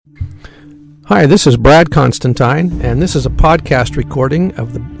Hi, this is Brad Constantine, and this is a podcast recording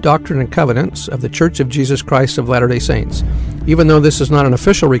of the Doctrine and Covenants of the Church of Jesus Christ of Latter-day Saints. Even though this is not an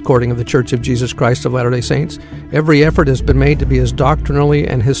official recording of the Church of Jesus Christ of Latter-day Saints, every effort has been made to be as doctrinally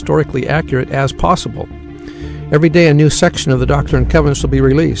and historically accurate as possible. Every day a new section of the Doctrine and Covenants will be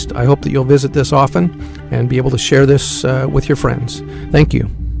released. I hope that you'll visit this often and be able to share this with your friends. Thank you.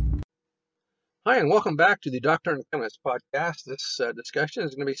 Hi, and welcome back to the Doctrine and Covenants podcast. This discussion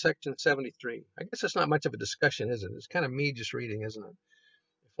is going to be section 73. I guess it's not much of a discussion, is it? It's kind of me just reading, isn't it?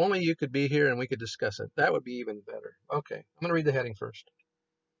 If only you could be here and we could discuss it. That would be even better. Okay, I'm going to read the heading first.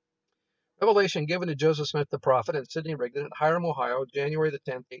 Revelation given to Joseph Smith the prophet and Sidney Rigdon at Hiram, Ohio, January the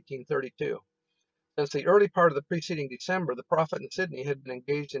 10th, 1832. Since the early part of the preceding December, the prophet and Sidney had been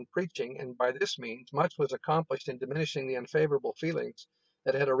engaged in preaching, and by this means much was accomplished in diminishing the unfavorable feelings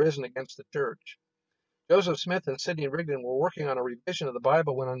that had arisen against the church. Joseph Smith and Sidney Rigdon were working on a revision of the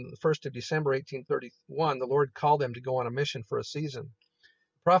Bible when on the 1st of December 1831, the Lord called them to go on a mission for a season.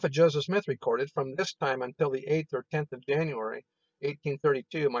 The prophet Joseph Smith recorded, from this time until the 8th or 10th of January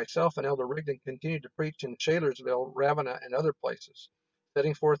 1832, myself and Elder Rigdon continued to preach in Shalersville, Ravenna, and other places,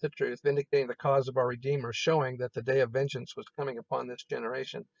 setting forth the truth, vindicating the cause of our Redeemer, showing that the day of vengeance was coming upon this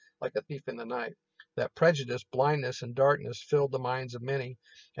generation like a thief in the night, that prejudice, blindness, and darkness filled the minds of many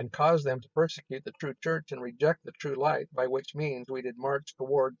and caused them to persecute the true church and reject the true light, by which means we did march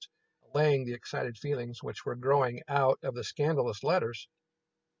towards allaying the excited feelings which were growing out of the scandalous letters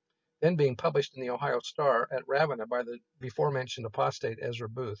then being published in the Ohio Star at Ravenna by the before-mentioned apostate Ezra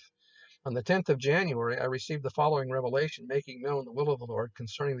Booth. On the 10th of January, I received the following revelation, making known the will of the Lord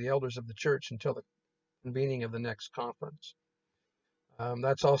concerning the elders of the church until the convening of the next conference.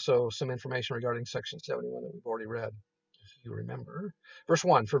 That's also some information regarding section 71 that we've already read, if you remember. Verse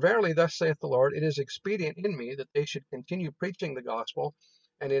 1, For verily thus saith the Lord, it is expedient in me that they should continue preaching the gospel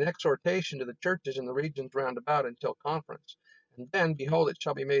and in exhortation to the churches in the regions round about until conference. And then, behold, it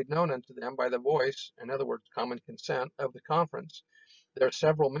shall be made known unto them by the voice, in other words, common consent, of the conference. There are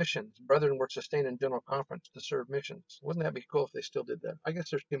several missions. Brethren were sustained in general conference to serve missions. Wouldn't that be cool if they still did that? I guess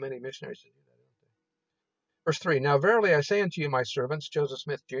there's too many missionaries to do that. Verse 3, Now verily I say unto you, my servants, Joseph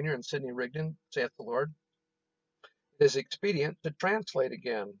Smith Jr. and Sidney Rigdon, saith the Lord, it is expedient to translate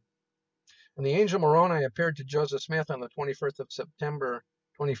again. When the angel Moroni appeared to Joseph Smith on the 21st of September,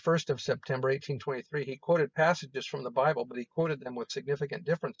 1823, he quoted passages from the Bible, but he quoted them with significant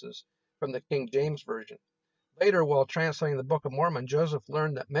differences from the King James Version. Later, while translating the Book of Mormon, Joseph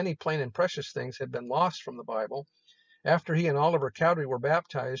learned that many plain and precious things had been lost from the Bible. After he and Oliver Cowdery were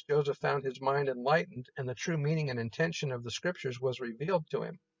baptized, Joseph found his mind enlightened, and the true meaning and intention of the Scriptures was revealed to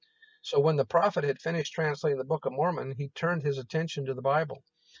him. So when the prophet had finished translating the Book of Mormon, he turned his attention to the Bible.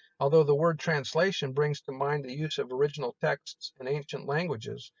 Although the word translation brings to mind the use of original texts in ancient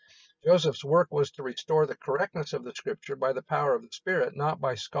languages, Joseph's work was to restore the correctness of the Scripture by the power of the Spirit, not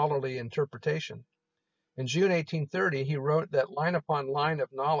by scholarly interpretation. In June 1830, he wrote that line upon line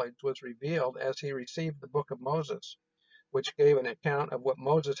of knowledge was revealed as he received the Book of Moses, which gave an account of what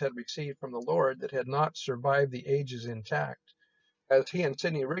Moses had received from the Lord that had not survived the ages intact. As he and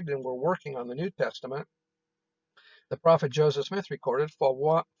Sidney Rigdon were working on the New Testament, the prophet Joseph Smith recorded, For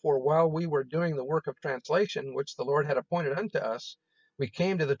while we were doing the work of translation, which the Lord had appointed unto us, we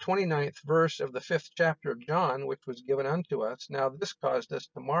came to the 29th verse of the 5th chapter of John, which was given unto us. Now this caused us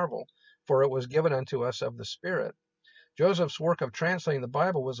to marvel, for it was given unto us of the Spirit. Joseph's work of translating the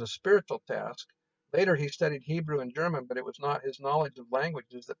Bible was a spiritual task. Later he studied Hebrew and German, but it was not his knowledge of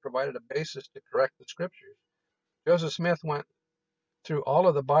languages that provided a basis to correct the Scriptures. Joseph Smith went through all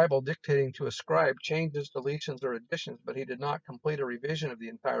of the Bible dictating to a scribe changes, deletions, or additions, but he did not complete a revision of the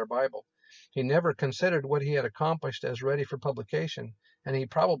entire Bible. He never considered what he had accomplished as ready for publication, and he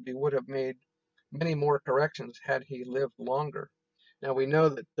probably would have made many more corrections had he lived longer. Now we know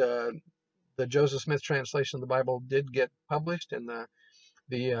that the Joseph Smith translation of the Bible did get published, and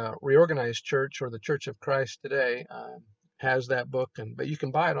the Reorganized Church, or the Church of Christ today, has that book, but you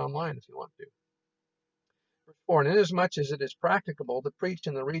can buy it online if you want to. Verse 4, And inasmuch as it is practicable to preach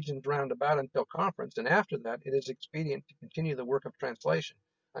in the regions round about until conference, and after that it is expedient to continue the work of translation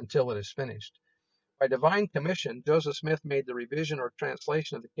until it is finished. By divine commission, Joseph Smith made the revision or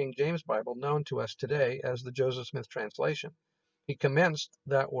translation of the King James Bible known to us today as the Joseph Smith translation. He commenced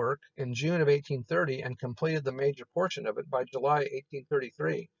that work in June of 1830 and completed the major portion of it by July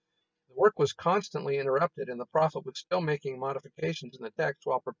 1833. The work was constantly interrupted, and the prophet was still making modifications in the text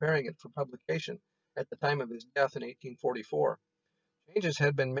while preparing it for publication at the time of his death in 1844. Changes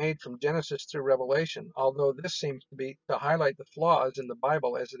had been made from Genesis through Revelation, although this seems to highlight the flaws in the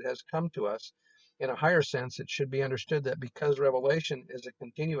Bible as it has come to us. In a higher sense, it should be understood that because revelation is a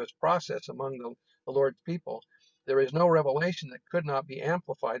continuous process among the Lord's people, there is no revelation that could not be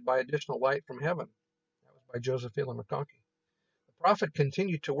amplified by additional light from heaven. That was by Joseph Fielding McConkie. The prophet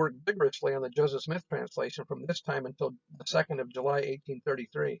continued to work vigorously on the Joseph Smith translation from this time until the 2nd of July,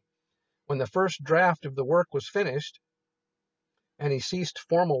 1833. When the first draft of the work was finished and he ceased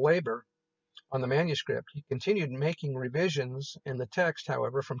formal labor on the manuscript, he continued making revisions in the text,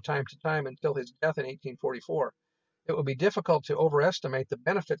 however, from time to time until his death in 1844. It would be difficult to overestimate the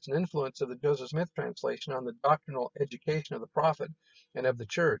benefits and influence of the Joseph Smith translation on the doctrinal education of the prophet and of the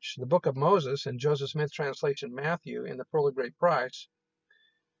church. The Book of Moses and Joseph Smith translation Matthew in the Pearl of Great Price.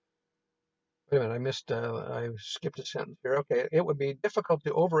 Wait a minute, I skipped a sentence here. Okay, it would be difficult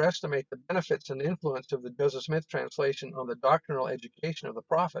to overestimate the benefits and influence of the Joseph Smith translation on the doctrinal education of the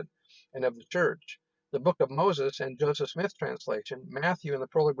prophet and of the church. The Book of Moses and Joseph Smith translation, Matthew and the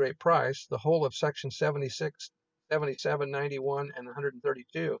Pearl of Great Price, the whole of section 76, 77, 91, and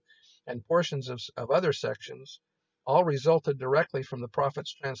 132, and portions of other sections, all resulted directly from the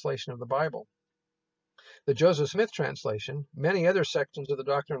prophet's translation of the Bible. The Joseph Smith translation, many other sections of the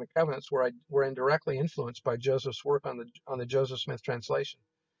Doctrine and Covenants were indirectly influenced by Joseph's work on the Joseph Smith translation.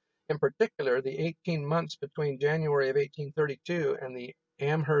 In particular, the 18 months between January of 1832 and the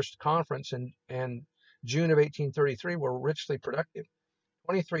Amherst Conference and June of 1833 were richly productive.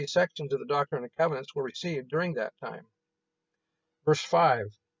 23 sections of the Doctrine and Covenants were received during that time. Verse 5,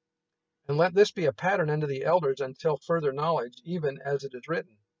 and let this be a pattern unto the elders until further knowledge, even as it is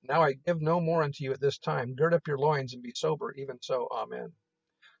written. Now I give no more unto you at this time. Gird up your loins and be sober. Even so, amen.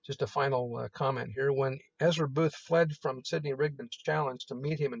 Just a final comment here. When Ezra Booth fled from Sidney Rigdon's challenge to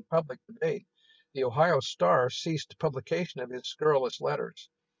meet him in public debate, the Ohio Star ceased publication of his scurrilous letters.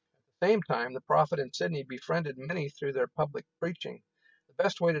 At the same time, the prophet and Sidney befriended many through their public preaching. The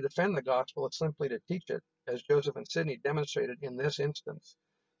best way to defend the gospel is simply to teach it, as Joseph and Sidney demonstrated in this instance.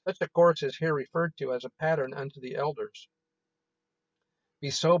 Such a course is here referred to as a pattern unto the elders. Be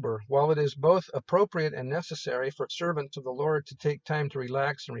sober. While it is both appropriate and necessary for servants of the Lord to take time to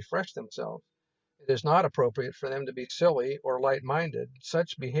relax and refresh themselves, it is not appropriate for them to be silly or light-minded.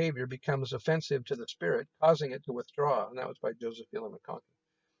 Such behavior becomes offensive to the Spirit, causing it to withdraw. And that was by Joseph Fielding McConkie.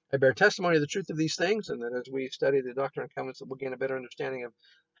 I bear testimony of the truth of these things, and that as we study the Doctrine and Covenants, we'll gain a better understanding of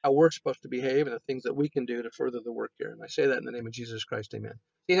how we're supposed to behave and the things that we can do to further the work here. And I say that in the name of Jesus Christ. Amen.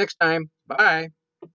 See you next time. Bye.